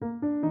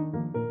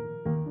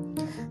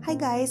Hi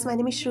guys, my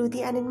name is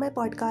Shruti, and in my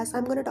podcast,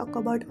 I'm going to talk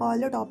about all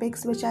the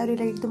topics which I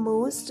relate the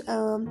most,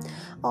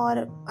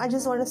 or I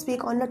just want to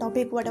speak on the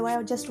topic, whatever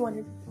I just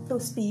wanted to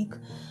speak,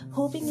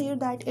 hoping here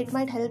that it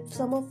might help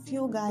some of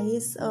you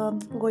guys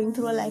going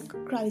through a life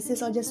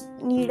crisis or just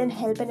need an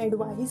help and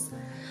advice,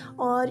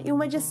 or you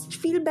might just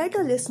feel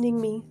better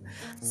listening me.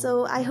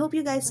 So I hope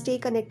you guys stay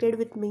connected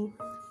with me.